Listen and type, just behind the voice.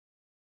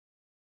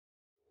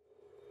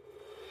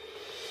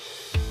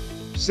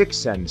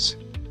6sense.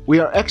 We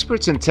are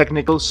experts in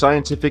technical,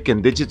 scientific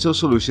and digital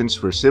solutions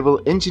for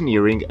civil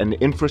engineering and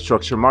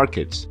infrastructure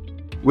markets.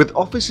 With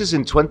offices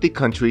in 20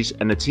 countries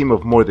and a team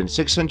of more than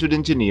 600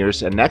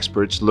 engineers and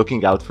experts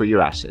looking out for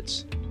your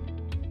assets.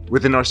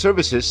 Within our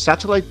services,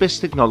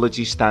 satellite-based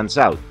technology stands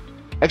out.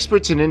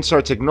 Experts in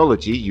InSAR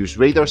technology use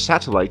radar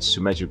satellites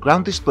to measure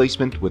ground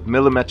displacement with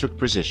millimetric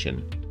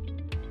precision.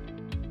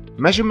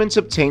 Measurements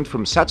obtained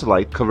from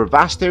satellite cover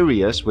vast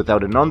areas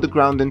without an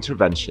on-the-ground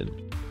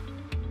intervention.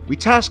 We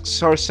task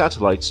SAR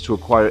satellites to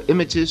acquire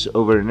images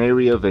over an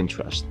area of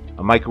interest.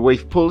 A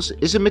microwave pulse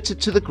is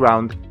emitted to the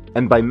ground,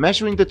 and by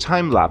measuring the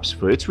time lapse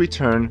for its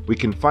return, we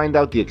can find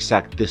out the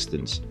exact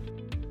distance.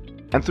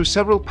 And through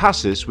several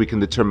passes, we can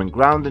determine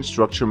ground and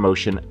structure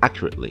motion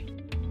accurately.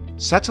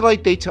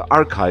 Satellite data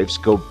archives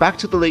go back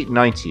to the late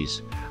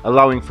 90s,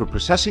 allowing for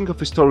processing of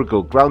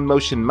historical ground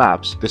motion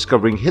maps,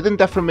 discovering hidden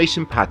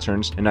deformation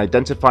patterns, and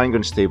identifying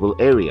unstable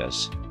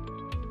areas.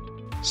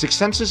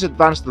 6sense's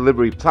advanced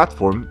delivery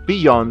platform,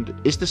 Beyond,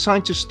 is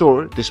designed to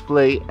store,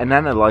 display, and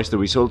analyze the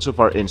results of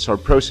our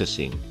InSAR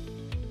processing.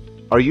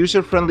 Our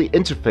user-friendly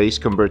interface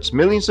converts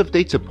millions of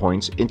data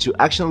points into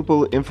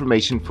actionable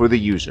information for the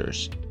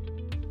users.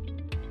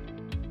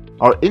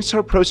 Our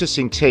InSAR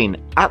processing chain,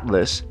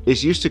 Atlas,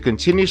 is used to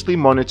continuously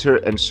monitor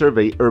and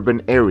survey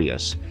urban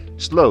areas,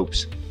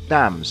 slopes,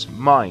 dams,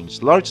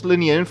 mines, large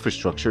linear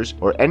infrastructures,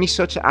 or any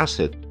such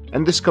asset,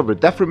 and discover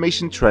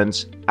deformation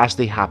trends as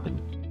they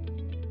happen.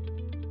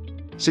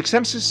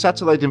 6sense's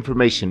satellite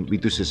information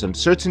reduces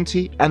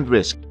uncertainty and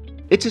risk.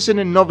 It is an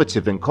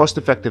innovative and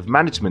cost-effective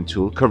management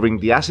tool covering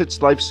the asset's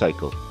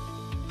lifecycle,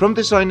 from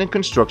design and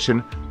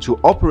construction to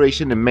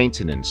operation and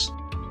maintenance.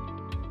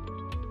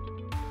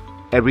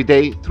 Every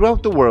day,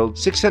 throughout the world,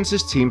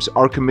 6sense's teams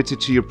are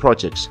committed to your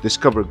projects,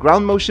 discover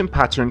ground motion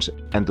patterns,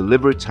 and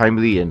deliver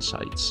timely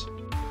insights.